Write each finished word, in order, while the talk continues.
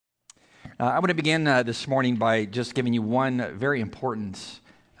I want to begin this morning by just giving you one very important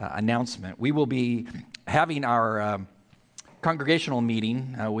announcement. We will be having our congregational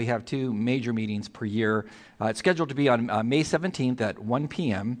meeting. We have two major meetings per year. It's scheduled to be on May 17th at 1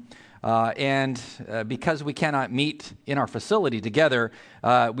 p.m. And because we cannot meet in our facility together,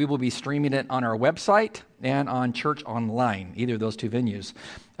 we will be streaming it on our website and on Church Online, either of those two venues.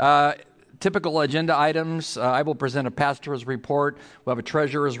 Typical agenda items, I will present a pastor's report. We'll have a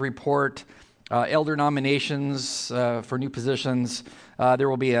treasurer's report, elder nominations for new positions. There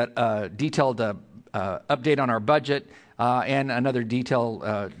will be a detailed update on our budget and another detailed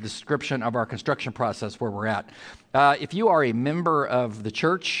description of our construction process where we're at. If you are a member of the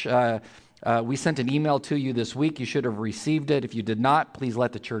church, we sent an email to you this week. You should have received it. If you did not, please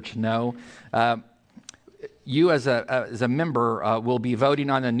let the church know. You as a member will be voting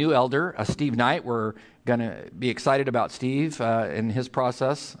on a new elder, Steve Knight. We're going to be excited about Steve and his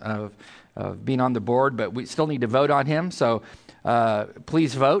process of being on the board, but we still need to vote on him. So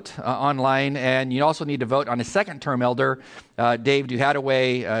please vote online, and you also need to vote on a second-term elder. Dave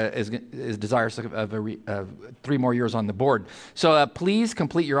Duhadaway is desirous of 3 more years on the board. So please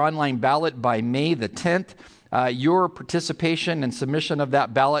complete your online ballot by May the 10th. Your participation and submission of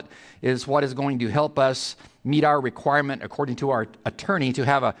that ballot is what is going to help us meet our requirement, according to our attorney, to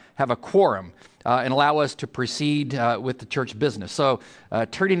have a quorum and allow us to proceed with the church business. So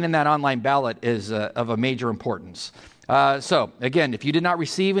turning in that online ballot is of a major importance. So again, if you did not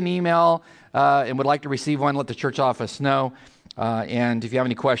receive an email and would like to receive one, let the church office know. And if you have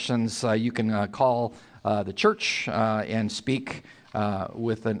any questions, you can call the church and speak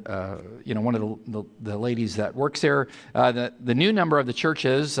with one of the ladies that works there. The new number of the church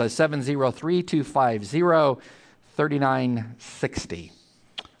is 703-250-3960.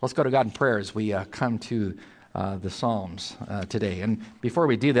 Let's go to God in prayer as we come to the Psalms today. And before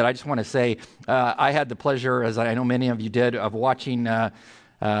we do that, I just want to say I had the pleasure, as I know many of you did, of watching the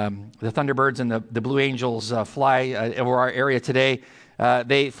Thunderbirds and the Blue Angels fly over our area today.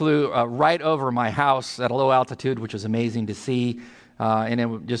 They flew right over my house at a low altitude, which was amazing to see. And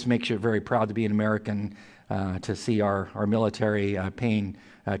it just makes you very proud to be an American, to see our military paying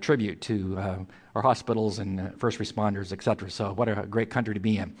tribute to our hospitals and first responders, etc. So what a great country to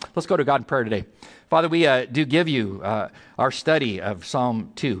be in. Let's go to God in prayer today. Father, we do give you our study of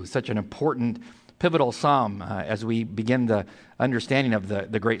Psalm 2, such an important, pivotal psalm as we begin the understanding of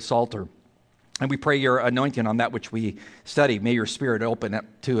the great Psalter. And we pray your anointing on that which we study. May your Spirit open up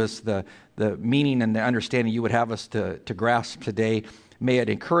to us the meaning and the understanding you would have us to grasp today. May it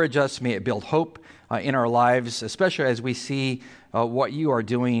encourage us. May it build hope in our lives, especially as we see what you are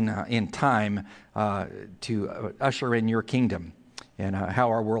doing in time to usher in your kingdom and how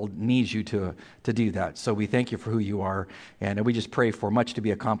our world needs you to do that. So we thank you for who you are, and we just pray for much to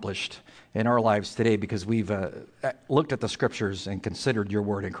be accomplished in our lives today because we've looked at the Scriptures and considered your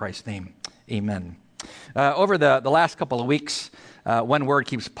word in Christ's name. Amen. Over the last couple of weeks, one word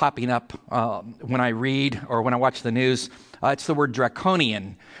keeps popping up when I read or when I watch the news. It's the word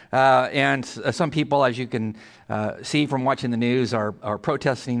draconian. And some people, as you can see from watching the news, are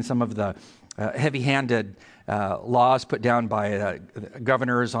protesting some of the heavy-handed laws put down by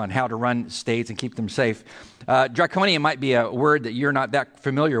governors on how to run states and keep them safe. Draconian might be a word that you're not that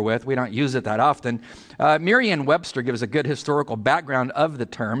familiar with. We don't use it that often. Merriam-Webster gives a good historical background of the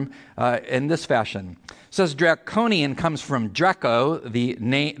term in this fashion. It says draconian comes from Draco, the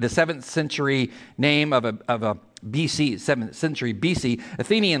 7th century name of a BC, 7th century BC,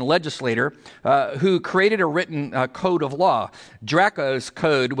 Athenian legislator who created a written code of law. Draco's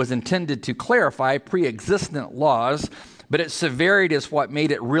code was intended to clarify pre-existent laws, but its severity is what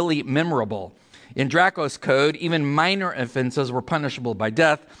made it really memorable. In Draco's code, even minor offenses were punishable by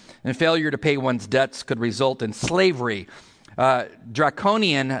death, and failure to pay one's debts could result in slavery.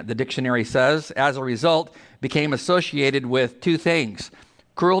 Draconian, the dictionary says, as a result, became associated with 2 things: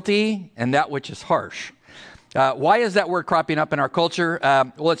 cruelty and that which is harsh. Why is that word cropping up in our culture?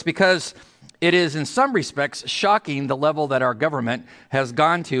 Well, it's because it is in some respects shocking the level that our government has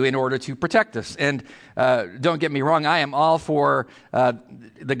gone to in order to protect us. And don't get me wrong, I am all for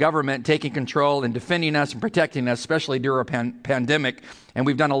the government taking control and defending us and protecting us, especially during a pandemic. And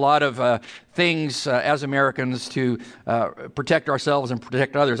we've done a lot of things as Americans to protect ourselves and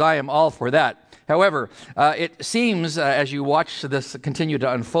protect others. I am all for that. However, it seems as you watch this continue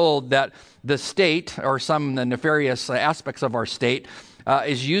to unfold that the state, or some nefarious aspects of our state,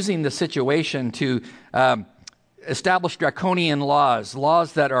 is using the situation to establish draconian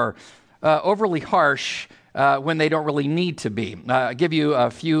laws that are overly harsh when they don't really need to be. I'll give you a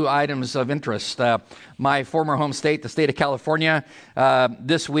few items of interest. My former home state, the state of California,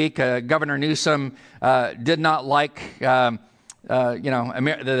 this week, Governor Newsom did not like the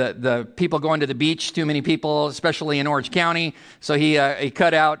people going to the beach, too many people, especially in Orange County. So he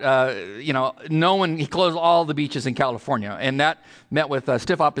cut out, he closed all the beaches in California. And that met with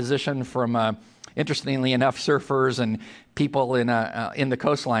stiff opposition from, interestingly enough, surfers and people in the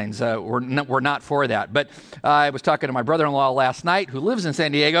coastlines were not for that. But I was talking to my brother-in-law last night who lives in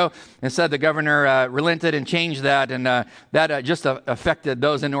San Diego and said the governor relented and changed that. And that just affected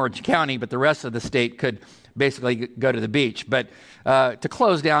those in Orange County, but the rest of the state could basically go to the beach. But to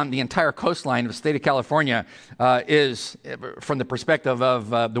close down the entire coastline of the state of California is, from the perspective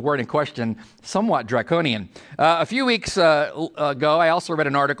of the word in question, somewhat draconian. A few weeks ago, I also read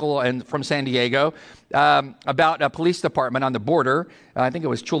an article from San Diego about a police department on the border, I think it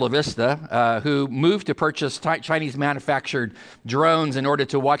was Chula Vista, who moved to purchase Chinese-manufactured drones in order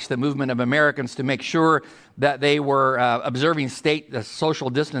to watch the movement of Americans to make sure that they were observing state social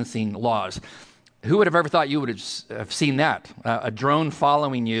distancing laws. Who would have ever thought you would have seen that? A drone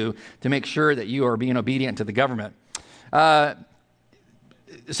following you to make sure that you are being obedient to the government. San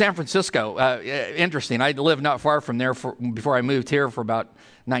Francisco, interesting. I lived not far from there before I moved here for about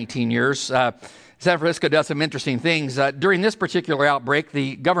 19 years. San Francisco does some interesting things. During this particular outbreak,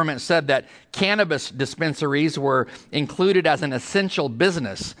 the government said that cannabis dispensaries were included as an essential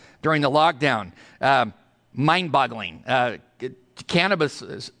business during the lockdown. Mind-boggling. Cannabis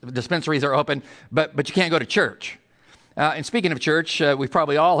dispensaries are open, but you can't go to church. And speaking of church, we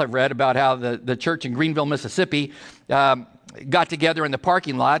probably all have read about how the church in Greenville, Mississippi, got together in the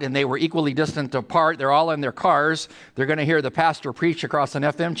parking lot, and they were equally distant apart. They're all in their cars. They're going to hear the pastor preach across an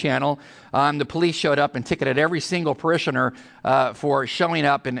FM channel. The police showed up and ticketed every single parishioner for showing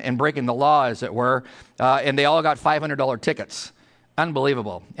up and breaking the law, as it were, and they all got $500 tickets.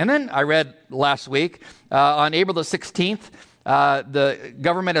 Unbelievable. And then I read last week, on April the 16th, the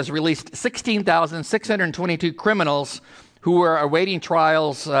government has released 16,622 criminals who were awaiting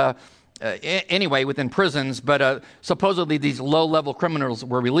trials anyway within prisons, but supposedly these low-level criminals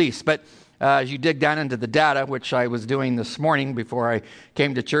were released. But as you dig down into the data, which I was doing this morning before I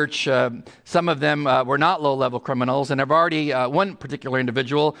came to church, some of them were not low-level criminals, and have already, one particular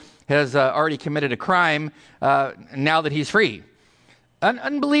individual has already committed a crime now that he's free.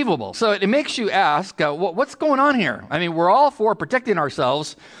 Unbelievable. So it makes you ask, what's going on here? I mean, we're all for protecting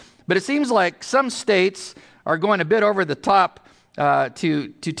ourselves, but it seems like some states are going a bit over the top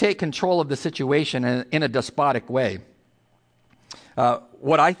to take control of the situation in a despotic way.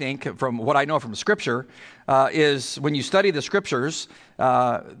 What I think, from what I know from Scripture, is when you study the Scriptures,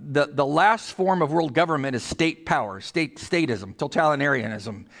 the last form of world government is state power, statism,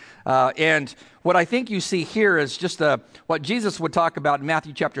 totalitarianism. And what I think you see here is just what Jesus would talk about in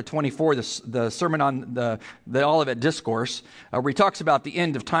Matthew chapter 24, the Sermon on the Olivet Discourse, where he talks about the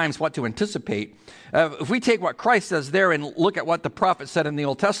end of times, what to anticipate. If we take what Christ says there and look at what the prophet said in the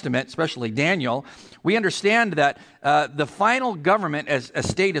Old Testament, especially Daniel, we understand that the final government as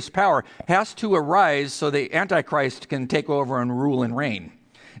statist power has to arise so the Antichrist can take over and rule and reign.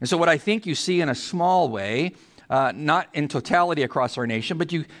 And so what I think you see in a small way, not in totality across our nation,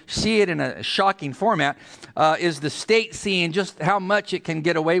 but you see it in a shocking format, is the state seeing just how much it can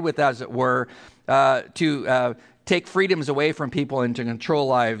get away with, as it were, to take freedoms away from people and to control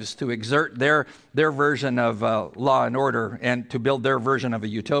lives, to exert their version of law and order, and to build their version of a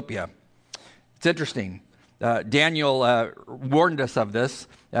utopia. It's interesting. Daniel warned us of this.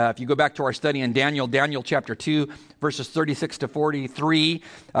 If you go back to our study in Daniel chapter 2, verses 36 to 43,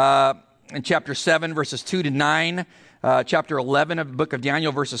 in chapter 7, verses 2 to 9, chapter 11 of the book of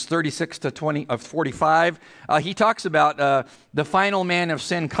Daniel, verses 36 to 45, he talks about the final man of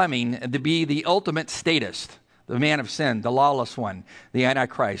sin coming to be the ultimate statist, the man of sin, the lawless one, the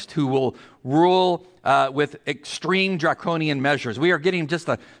Antichrist, who will rule with extreme draconian measures. We are getting just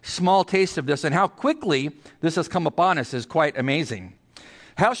a small taste of this, and how quickly this has come upon us is quite amazing.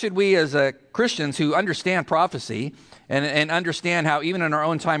 How should we as Christians who understand prophecy and understand how even in our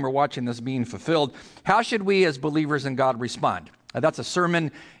own time we're watching this being fulfilled, how should we as believers in God respond? That's a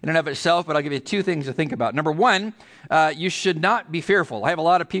sermon in and of itself, but I'll give you two things to think about. Number one, you should not be fearful. I have a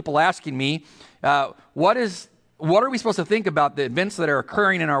lot of people asking me, what are we supposed to think about the events that are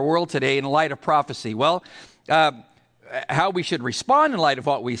occurring in our world today in light of prophecy? Well, how we should respond in light of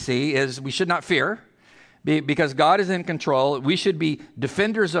what we see is we should not fear, because God is in control. We should be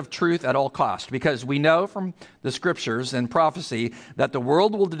defenders of truth at all costs, because we know from the Scriptures and prophecy that the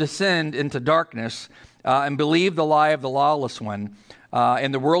world will descend into darkness and believe the lie of the lawless one.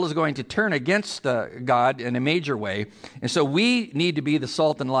 And the world is going to turn against God in a major way. And so we need to be the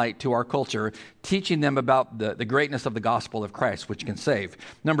salt and light to our culture, teaching them about the greatness of the gospel of Christ, which can save.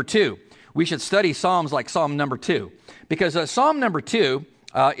 Number two, we should study Psalms like Psalm number 2, because Psalm number 2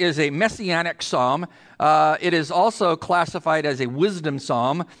 is a messianic psalm. It is also classified as a wisdom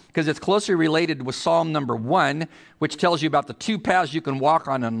psalm because it's closely related with Psalm number 1, which tells you about the two paths you can walk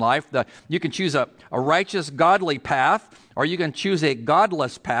on in life. You can choose a righteous, godly path, or you can choose a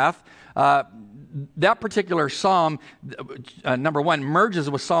godless path. That particular psalm, number 1, merges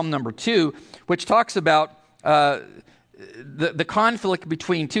with Psalm number 2, which talks about the conflict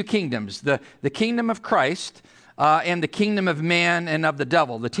between two kingdoms, the kingdom of Christ and the kingdom of man and of the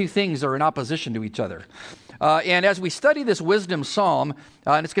devil. The two things are in opposition to each other. And as we study this wisdom psalm,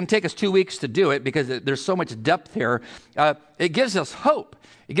 and it's going to take us 2 weeks to do it because there's so much depth here, it gives us hope.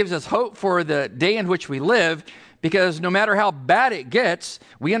 It gives us hope for the day in which we live, because no matter how bad it gets,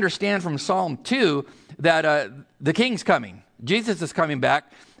 we understand from Psalm 2 that the king's coming. Jesus is coming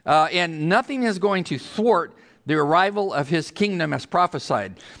back, and nothing is going to thwart the arrival of his kingdom as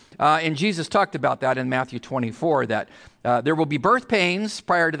prophesied. And Jesus talked about that in Matthew 24, that there will be birth pains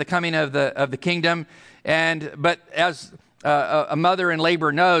prior to the coming of the kingdom. But as a mother in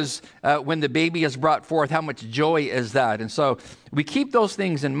labor knows, when the baby is brought forth, how much joy is that? And so we keep those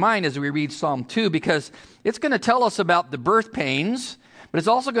things in mind as we read Psalm 2, because it's going to tell us about the birth pains, but it's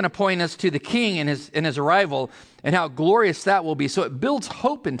also going to point us to the king and his arrival and how glorious that will be. So it builds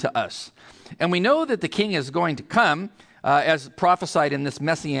hope into us. And we know that the king is going to come, as prophesied in this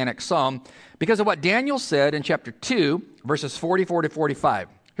messianic psalm, because of what Daniel said in chapter 2, verses 44 to 45.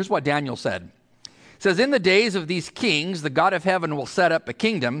 Here's what Daniel said. It says, "In the days of these kings, the God of heaven will set up a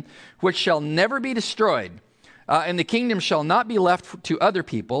kingdom which shall never be destroyed, and the kingdom shall not be left to other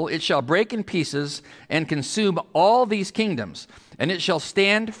people. It shall break in pieces and consume all these kingdoms, and it shall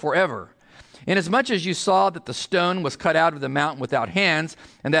stand forever. Inasmuch as you saw that the stone was cut out of the mountain without hands,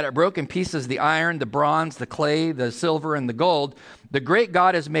 and that it broke in pieces the iron, the bronze, the clay, the silver, and the gold, the great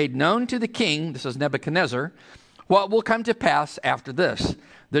God has made known to the king," this is Nebuchadnezzar, "what will come to pass after this.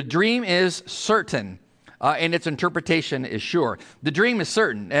 The dream is certain, and its interpretation is sure." The dream is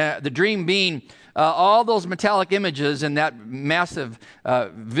certain. The dream being all those metallic images in that massive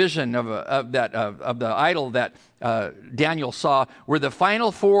vision of the idol that Daniel saw were the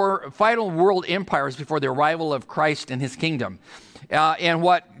final world empires before the arrival of Christ and his kingdom. And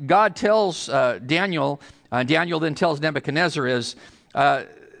what God tells Daniel, Daniel then tells Nebuchadnezzar, is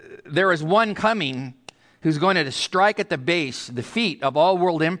there is one coming who's going to strike at the base, the feet of all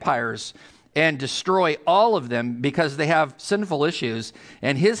world empires, and destroy all of them because they have sinful issues,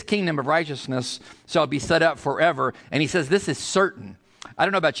 and his kingdom of righteousness shall be set up forever. And he says this is certain. I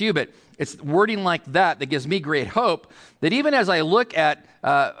don't know about you, but it's wording like that gives me great hope, that even as I look at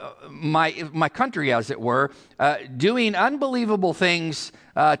my country, as it were, doing unbelievable things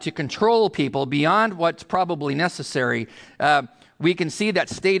to control people beyond what's probably necessary, we can see that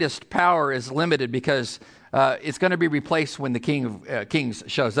statist power is limited because it's going to be replaced when the King of Kings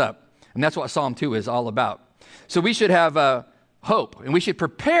shows up. And that's what Psalm 2 is all about. So we should have hope, and we should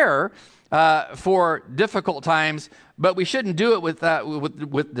prepare for difficult times, but we shouldn't do it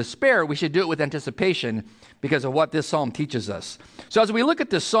with despair. We should do it with anticipation because of what this psalm teaches us. So as we look at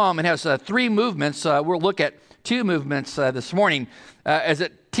this psalm, it has 3 movements. We'll look at 2 movements this morning as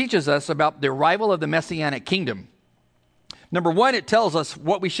it teaches us about the arrival of the Messianic kingdom. Number 1, it tells us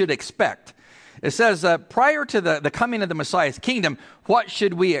what we should expect. It says, prior to the coming of the Messiah's kingdom, what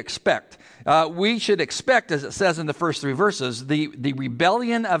should we expect? We should expect, as it says in the first 3 verses, the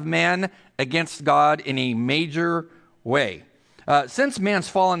rebellion of man against God in a major way. Since man's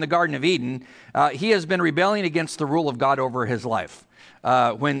fall in the Garden of Eden, he has been rebelling against the rule of God over his life.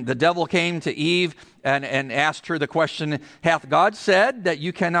 When the devil came to Eve and asked her the question, "Hath God said that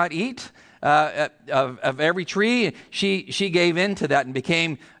you cannot eat of every tree?" She gave in to that and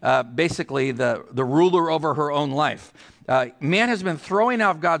became basically the ruler over her own life. Man has been throwing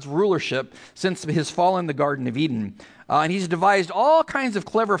out God's rulership since his fall in the Garden of Eden. And he's devised all kinds of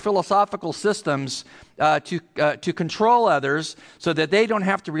clever philosophical systems to control others so that they don't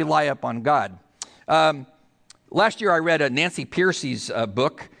have to rely upon God. Last year I read Nancy Pearcey's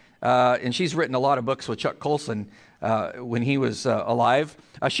book, and she's written a lot of books with Chuck Colson when he was alive.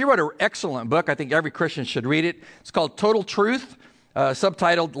 She wrote an excellent book. I think every Christian should read it. It's called Total Truth,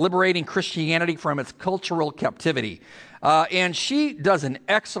 subtitled Liberating Christianity from Its Cultural Captivity. And she does an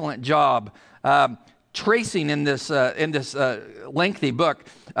excellent job tracing in this lengthy book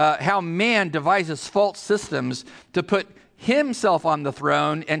how man devises false systems to put himself on the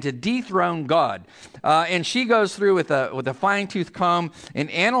throne and to dethrone God. And she goes through with a fine-tooth comb and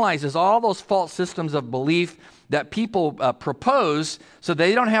analyzes all those false systems of belief that people propose so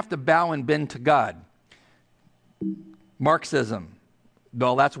they don't have to bow and bend to God. Marxism.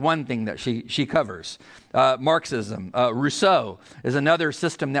 Well, that's one thing that she covers. Marxism. Rousseau is another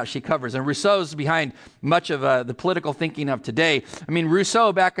system that she covers. And Rousseau's behind much of the political thinking of today. I mean,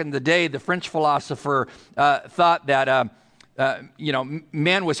 Rousseau, back in the day, the French philosopher, thought that,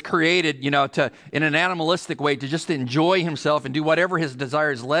 man was created, in an animalistic way to just enjoy himself and do whatever his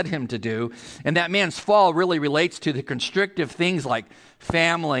desires led him to do. And that man's fall really relates to the constrictive things like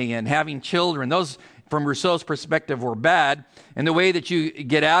family and having children. Those, from Rousseau's perspective, were bad. And the way that you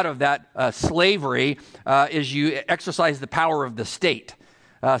get out of that slavery is you exercise the power of the state.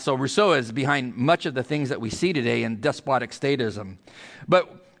 So Rousseau is behind much of the things that we see today in despotic statism.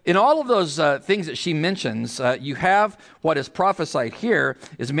 But in all of those things that she mentions, you have what is prophesied here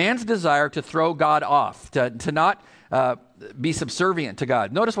is man's desire to throw God off, to not be subservient to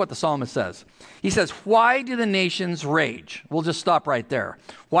God. Notice what the psalmist says. He says, "Why do the nations rage?" We'll just stop right there.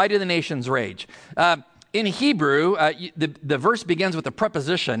 Why do the nations rage? In Hebrew, the verse begins with a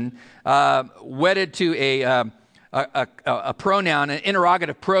preposition wedded to a pronoun, an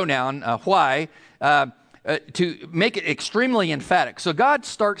interrogative pronoun, why, to make it extremely emphatic. So God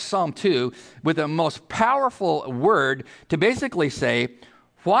starts Psalm 2 with the most powerful word to basically say,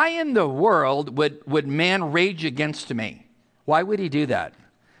 why in the world would man rage against me? Why would he do that?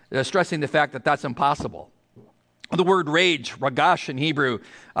 Stressing the fact that that's impossible. The word rage, ragash in Hebrew,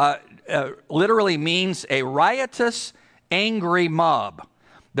 literally means a riotous, angry mob.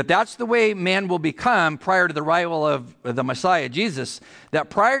 That's the way man will become prior to the arrival of the Messiah, Jesus. That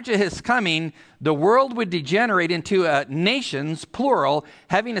prior to his coming, the world would degenerate into nations, plural,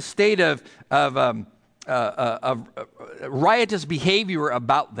 having a state of riotous behavior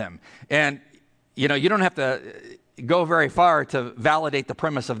about them. And, you don't have to go very far to validate the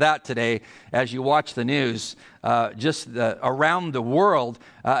premise of that today as you watch the news. Around the world,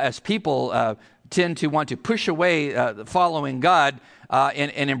 as people tend to want to push away following God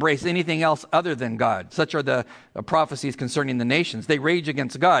and embrace anything else other than God. Such are the prophecies concerning the nations. They rage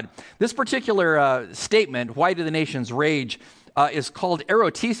against God. This particular statement, why do the nations rage, is called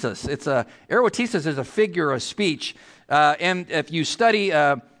erotesis. Erotesis is a figure of speech. And if you study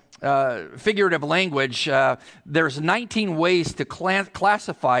figurative language, there's 19 ways to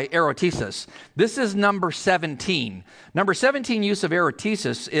classify erotesis. This is number 17. Number 17 use of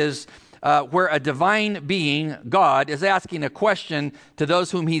erotesis is where a divine being, God, is asking a question to those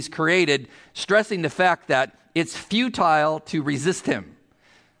whom he's created, stressing the fact that it's futile to resist him.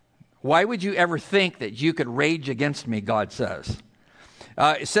 Why would you ever think that you could rage against me, God says.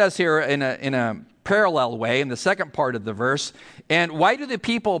 It says here in a parallel way in the second part of the verse, and why do the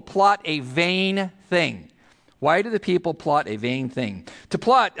people plot a vain thing? Why do the people plot a vain thing? To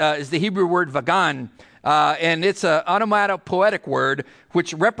plot is the Hebrew word vagan, and it's an onomatopoetic word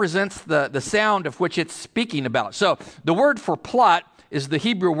which represents the sound of which it's speaking about. So the word for plot is the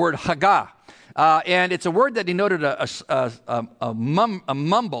Hebrew word hagah. And it's a word that denoted a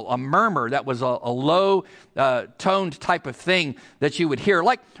mumble, a murmur that was a low toned type of thing that you would hear.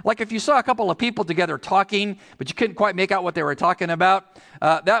 Like if you saw a couple of people together talking, but you couldn't quite make out what they were talking about,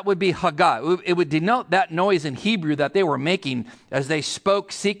 that would be hagah. It would denote that noise in Hebrew that they were making as they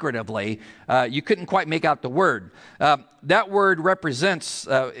spoke secretively. You couldn't quite make out the word. That word represents,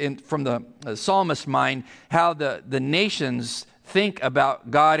 from the psalmist's mind, how the nations think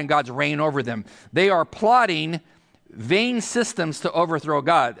about God and God's reign over them. They are plotting vain systems to overthrow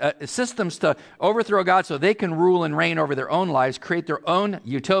God, systems to overthrow God so they can rule and reign over their own lives, create their own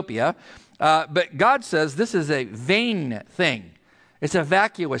utopia. But God says this is a vain thing. It's a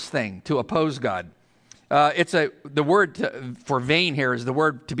vacuous thing to oppose God. The word for vain here is the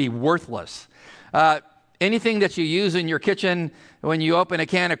word to be worthless. Anything that you use in your kitchen when you open a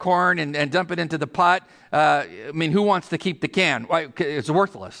can of corn and dump it into the pot, who wants to keep the can? Why? It's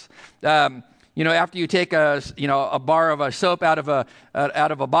worthless. After you take a bar of soap out of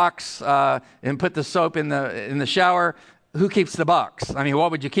a box and put the soap in the shower, who keeps the box? What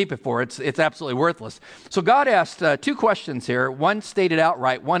would you keep it for? It's absolutely worthless. So God asked two questions here. One stated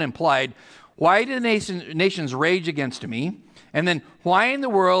outright, one implied. Why do the nations rage against me? And then, why in the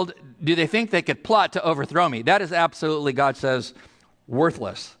world do they think they could plot to overthrow me? That is absolutely, God says,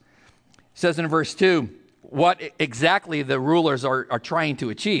 worthless. It says in verse 2, what exactly the rulers are trying to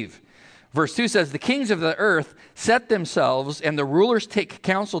achieve. Verse 2 says, the kings of the earth set themselves, and the rulers take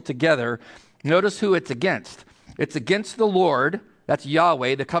counsel together. Notice who it's against. It's against the Lord, that's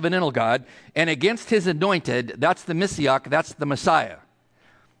Yahweh, the covenantal God, and against his anointed, that's the Messiah, that's the Messiah.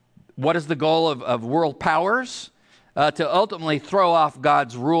 What is the goal of world powers? To ultimately throw off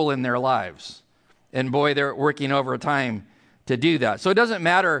God's rule in their lives. And boy, they're working overtime to do that. So it doesn't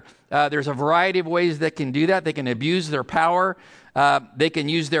matter. There's a variety of ways they can do that. They can abuse their power. They can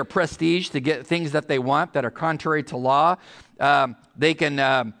use their prestige to get things that they want that are contrary to law. They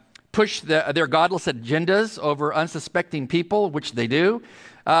can push their godless agendas over unsuspecting people, which they do.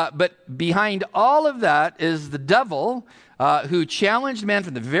 But behind all of that is the devil, who challenged man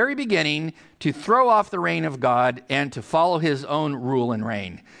from the very beginning to throw off the reign of God and to follow his own rule and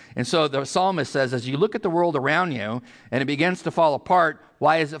reign. And so the psalmist says, as you look at the world around you and it begins to fall apart,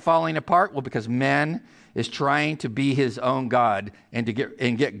 why is it falling apart? Well, because man is trying to be his own God and to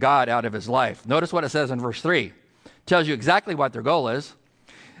get God out of his life. Notice what it says in verse 3. It tells you exactly what their goal is.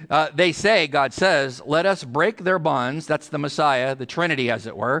 They say, God says, let us break their bonds. That's the Messiah, the Trinity, as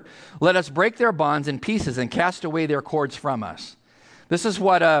it were. Let us break their bonds in pieces and cast away their cords from us. This is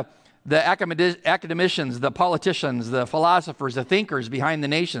what the academicians, the politicians, the philosophers, the thinkers behind the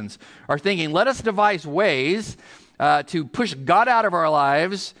nations are thinking. Let us devise ways to push God out of our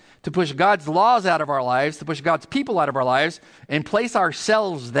lives, to push God's laws out of our lives, to push God's people out of our lives, and place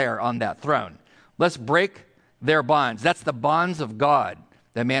ourselves there on that throne. Let's break their bonds. That's the bonds of God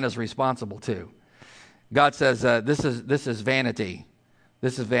that man is responsible to. God says, this is vanity.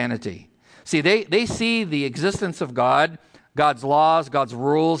 This is vanity. See, they see the existence of God, God's laws, God's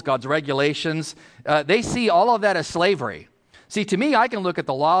rules, God's regulations. They see all of that as slavery. See, to me, I can look at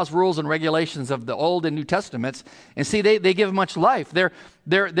the laws, rules, and regulations of the Old and New Testaments and see they give much life. They're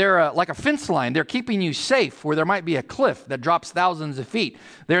like a fence line. They're keeping you safe where there might be a cliff that drops thousands of feet.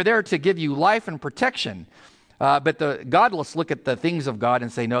 They're there to give you life and protection. But the godless look at the things of God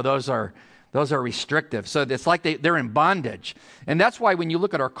and say, no, those are restrictive. So it's like they're in bondage. And that's why when you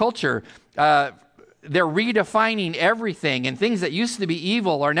look at our culture, they're redefining everything, and things that used to be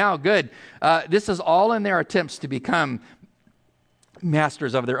evil are now good. This is all in their attempts to become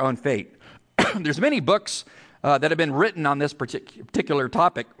masters of their own fate. There's many books that have been written on this particular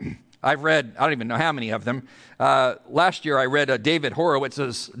topic. I've read, I don't even know how many of them. Last year I read David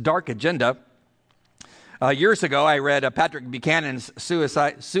Horowitz's Dark Agenda. Years ago, I read Patrick Buchanan's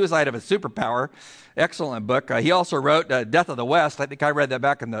Suicide of a Superpower. Excellent book. He also wrote Death of the West. I think I read that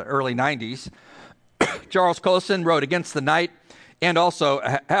back in the early 90s. Charles Colson wrote Against the Night, and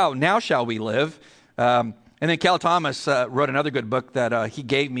also How Now Shall We Live. And then Cal Thomas wrote another good book that he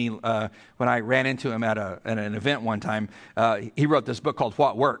gave me when I ran into him at an event one time. He wrote this book called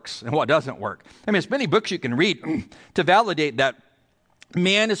What Works and What Doesn't Work. I mean, there's many books you can read to validate that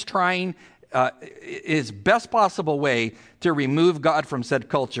man is trying his best possible way to remove God from said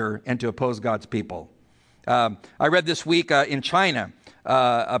culture and to oppose God's people. I read this week in China,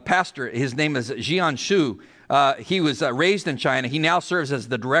 a pastor, his name is Jian Shu. He was raised in China. He now serves as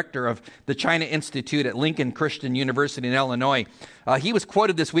the director of the China Institute at Lincoln Christian University in Illinois. He was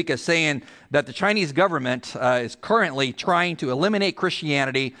quoted this week as saying that the Chinese government is currently trying to eliminate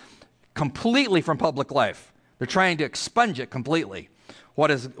Christianity completely from public life. They're trying to expunge it completely. What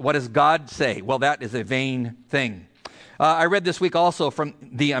does God say? Well, that is a vain thing. I read this week also from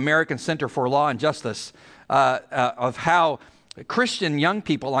the American Center for Law and Justice of how Christian young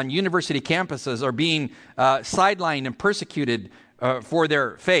people on university campuses are being sidelined and persecuted for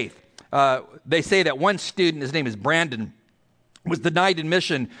their faith. They say that one student, his name is Brandon, was denied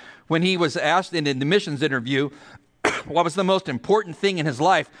admission when he was asked in an admissions interview what was the most important thing in his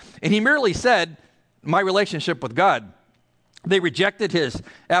life. And he merely said, my relationship with God. They rejected his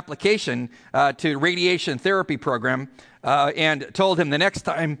application to radiation therapy program and told him the next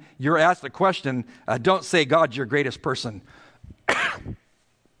time you're asked a question, don't say God's your greatest person.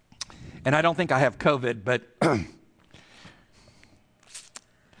 And I don't think I have COVID, but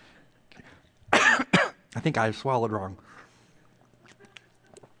I think I swallowed wrong.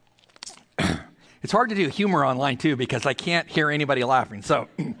 It's hard to do humor online too because I can't hear anybody laughing. So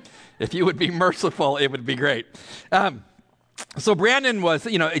if you would be merciful, it would be great. So Brandon was,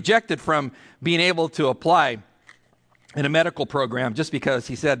 ejected from being able to apply in a medical program just because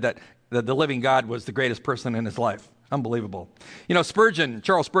he said that the living God was the greatest person in his life. Unbelievable. Charles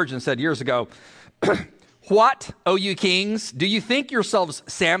Spurgeon said years ago, what, O you kings, do you think yourselves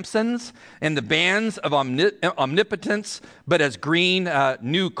Samsons and the bands of omnipotence, but as green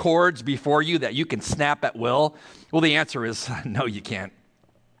new cords before you that you can snap at will? Well, the answer is no, you can't.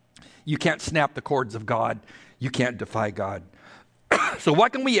 You can't snap the cords of God. You can't defy God. So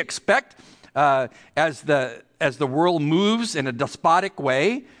what can we expect as the world moves in a despotic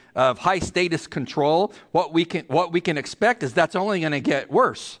way of high status control, what we can expect is that's only going to get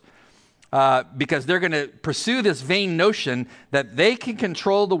worse. Because they're going to pursue this vain notion that they can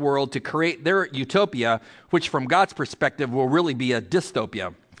control the world to create their utopia, which from God's perspective will really be a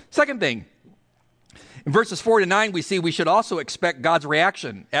dystopia. Second thing, in verses 4 to 9, we see we should also expect God's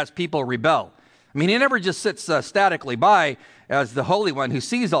reaction as people rebel. I mean, he never just sits statically by as the Holy One who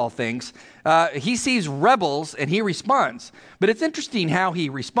sees all things. He sees rebels and he responds. But it's interesting how he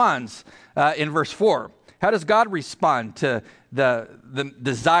responds in verse 4. How does God respond to the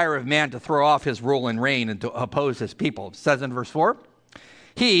desire of man to throw off his rule and reign and to oppose his people? It says in verse 4,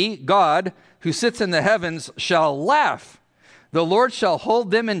 he, God, who sits in the heavens, shall laugh. The Lord shall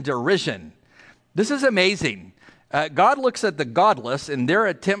hold them in derision. This is amazing. God looks at the godless in their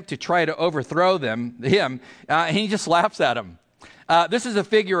attempt to try to overthrow him, and he just laughs at them. This is a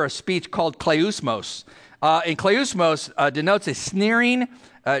figure of speech called kleusmos. And kleusmos denotes a sneering,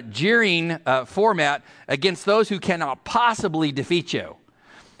 jeering format against those who cannot possibly defeat you.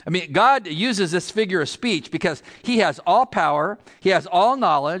 I mean, God uses this figure of speech because he has all power, he has all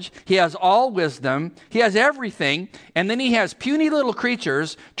knowledge, he has all wisdom, he has everything, and then he has puny little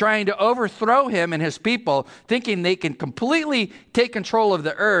creatures trying to overthrow him and his people, thinking they can completely take control of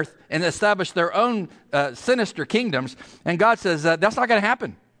the earth and establish their own sinister kingdoms. And God says, that's not going to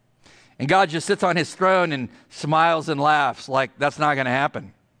happen. And God just sits on his throne and smiles and laughs like that's not going to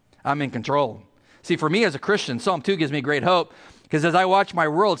happen. I'm in control. See, for me as a Christian, Psalm 2 gives me great hope because as I watch my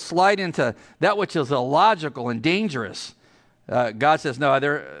world slide into that which is illogical and dangerous, God says, no,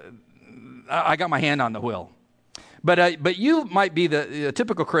 I got my hand on the wheel. But you might be the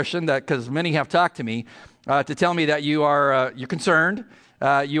typical Christian that, because many have talked to me, to tell me that you're concerned,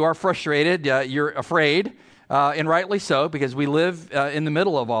 you are frustrated, you're afraid, and rightly so, because we live in the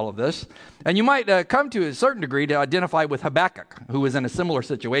middle of all of this. And you might come to a certain degree to identify with Habakkuk, who was in a similar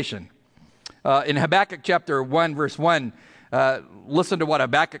situation. In Habakkuk chapter 1, verse 1, listen to what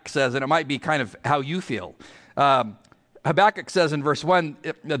Habakkuk says, and it might be kind of how you feel. Habakkuk says in verse 1,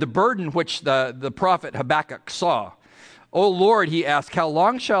 the burden which the prophet Habakkuk saw. O Lord, he asked, how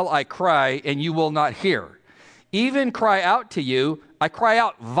long shall I cry, and you will not hear? Even cry out to you, I cry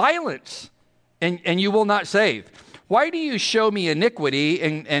out violence, and you will not save. Why do you show me iniquity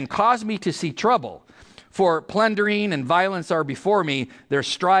and cause me to see trouble? For plundering and violence are before me, their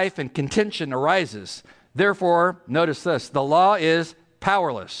strife and contention arises. Therefore, notice this, the law is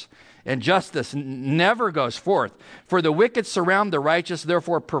powerless, and justice never goes forth. For the wicked surround the righteous,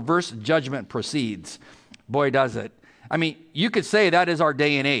 therefore perverse judgment proceeds. Boy, does it. I mean, you could say that is our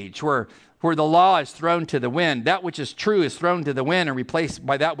day and age, where the law is thrown to the wind. That which is true is thrown to the wind and replaced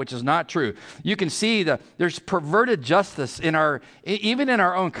by that which is not true. You can see there's perverted justice even in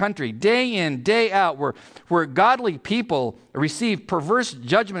our own country, day in, day out, where godly people receive perverse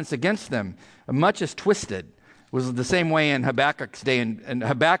judgments against them. Much is twisted. It was the same way in Habakkuk's day, and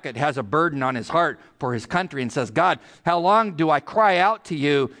Habakkuk has a burden on his heart for his country and says, God, how long do I cry out to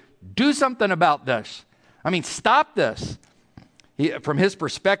you? Do something about this. I mean, stop this. From his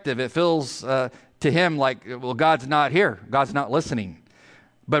perspective, it feels to him like, well, God's not here. God's not listening.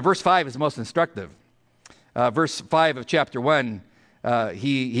 But verse 5 is most instructive. Verse 5 of chapter 1,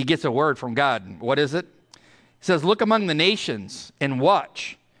 he gets a word from God. What is it? It says, look among the nations and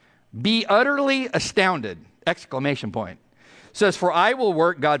watch. Be utterly astounded! Exclamation point. It says, for I will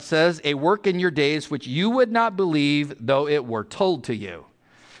work, God says, a work in your days which you would not believe though it were told to you.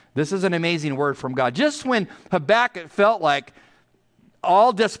 This is an amazing word from God. Just when Habakkuk felt like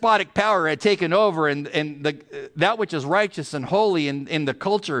all despotic power had taken over and that which is righteous and holy in the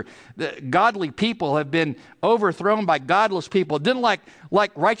culture, the godly people have been overthrown by godless people. It didn't like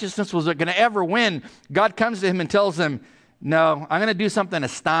righteousness was going to ever win. God comes to him and tells him, no, I'm going to do something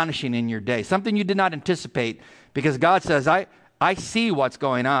astonishing in your day, something you did not anticipate, because God says, I see what's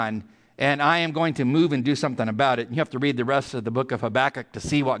going on, and I am going to move and do something about it. You have to read the rest of the book of Habakkuk to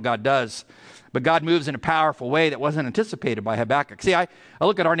see what God does. But God moves in a powerful way that wasn't anticipated by Habakkuk. See, I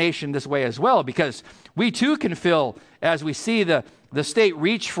look at our nation this way as well, because we too can feel, as we see the state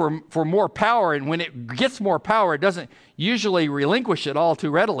reach for more power, and when it gets more power, it doesn't usually relinquish it all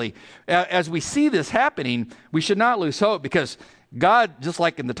too readily. As we see this happening, we should not lose hope, because God, just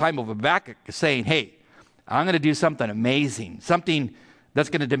like in the time of Habakkuk, is saying, hey, I'm going to do something amazing, something that's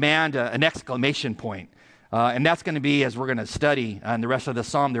going to demand an exclamation point. And that's going to be, as we're going to study in the rest of the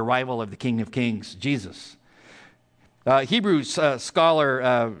psalm, the arrival of the King of Kings, Jesus. Hebrews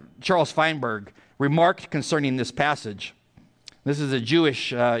scholar Charles Feinberg remarked concerning this passage. This is a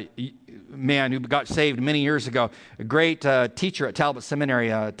Jewish man who got saved many years ago, a great teacher at Talbot Seminary,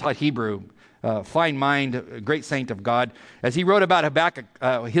 taught Hebrew fine mind, a great saint of God. As he wrote about Habakkuk,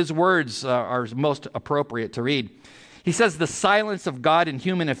 his words are most appropriate to read. He says, "The silence of God in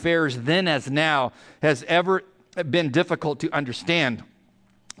human affairs then as now has ever been difficult to understand.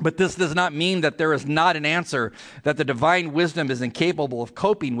 But this does not mean that there is not an answer, that the divine wisdom is incapable of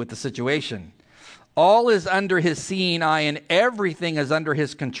coping with the situation. All is under his seeing eye, and everything is under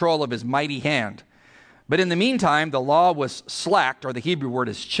his control of his mighty hand. But in the meantime, the law was slacked," or the Hebrew word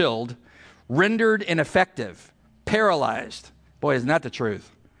is chilled, "rendered ineffective, paralyzed." Boy, isn't that the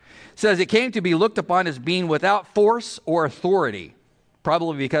truth? It says it came to be looked upon as being without force or authority,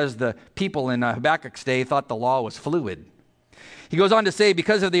 probably because the people in Habakkuk's day thought the law was fluid. He goes on to say,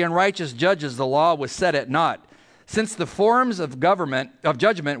 because of the unrighteous judges, the law was set at naught. Since the forms of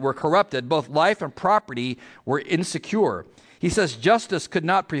judgment were corrupted, both life and property were insecure. He says justice could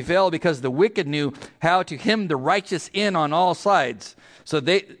not prevail because the wicked knew how to hem the righteous in on all sides, so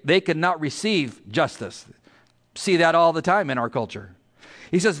they could not receive justice. See that all the time in our culture.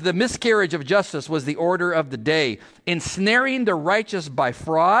 He says the miscarriage of justice was the order of the day, ensnaring the righteous by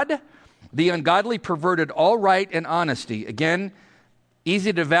fraud. The ungodly perverted all right and honesty. Again,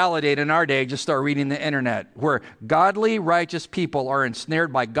 easy to validate in our day. Just start reading the internet, where godly, righteous people are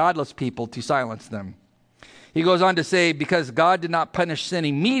ensnared by godless people to silence them. He goes on to say, because God did not punish sin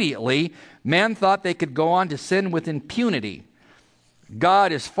immediately, man thought they could go on to sin with impunity.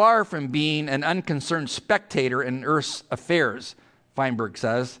 God is far from being an unconcerned spectator in earth's affairs, Feinberg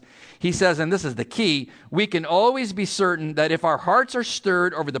says. He says, and this is the key, we can always be certain that if our hearts are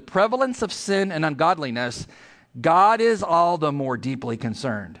stirred over the prevalence of sin and ungodliness, God is all the more deeply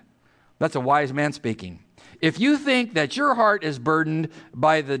concerned. That's a wise man speaking. If you think that your heart is burdened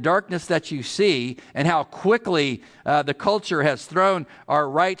by the darkness that you see and how quickly the culture has thrown our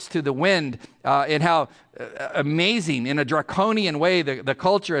rights to the wind and how amazing, in a draconian way, the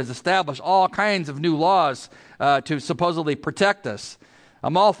culture has established all kinds of new laws to supposedly protect us.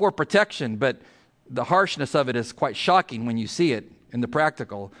 I'm all for protection, but the harshness of it is quite shocking when you see it in the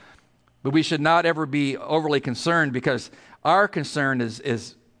practical. But we should not ever be overly concerned, because our concern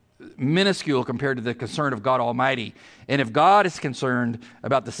is minuscule compared to the concern of God Almighty. And if God is concerned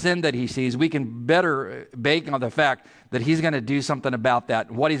about the sin that he sees, we can better bank on the fact that he's going to do something about that.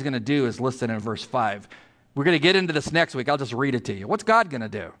 What he's going to do is listed in verse 5. We're going to get into this next week. I'll just read it to you. What's God going to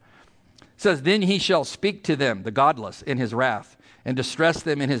do? It says, then he shall speak to them, the godless, in his wrath, and distress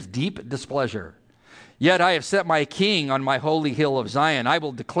them in his deep displeasure. Yet I have set my king on my holy hill of Zion. I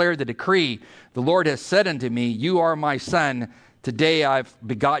will declare the decree. The Lord has said unto me, you are my son. Today I've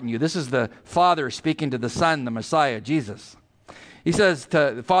begotten you. This is the Father speaking to the Son, the Messiah, Jesus. He says,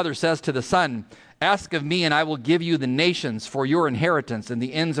 the Father says to the Son, ask of me, and I will give you the nations for your inheritance and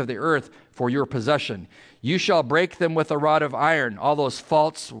the ends of the earth for your possession. You shall break them with a rod of iron, all those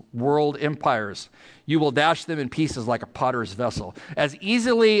false world empires. You will dash them in pieces like a potter's vessel. As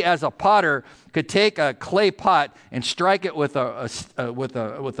easily as a potter could take a clay pot and strike it with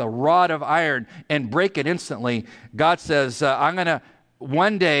a rod of iron and break it instantly, God says, I'm going to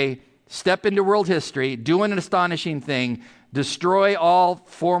one day step into world history, do an astonishing thing, destroy all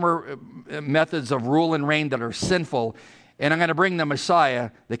former methods of rule and reign that are sinful, and I'm going to bring the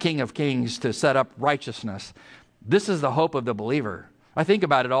Messiah, the King of Kings, to set up righteousness. This is the hope of the believer. I think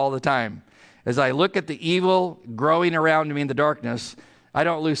about it all the time. As I look at the evil growing around me in the darkness, I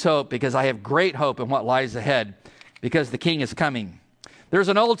don't lose hope, because I have great hope in what lies ahead, because the King is coming. There's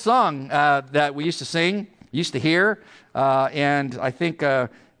an old song that we used to sing, used to hear, and I think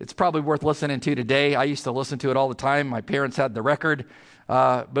it's probably worth listening to today. I used to listen to it all the time. My parents had the record,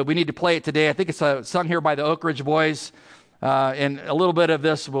 but we need to play it today. I think it's sung here by the Oak Ridge Boys. And a little bit of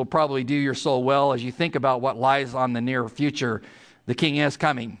this will probably do your soul well as you think about what lies on the near future. The King is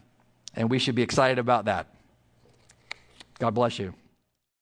coming, and we should be excited about that. God bless you.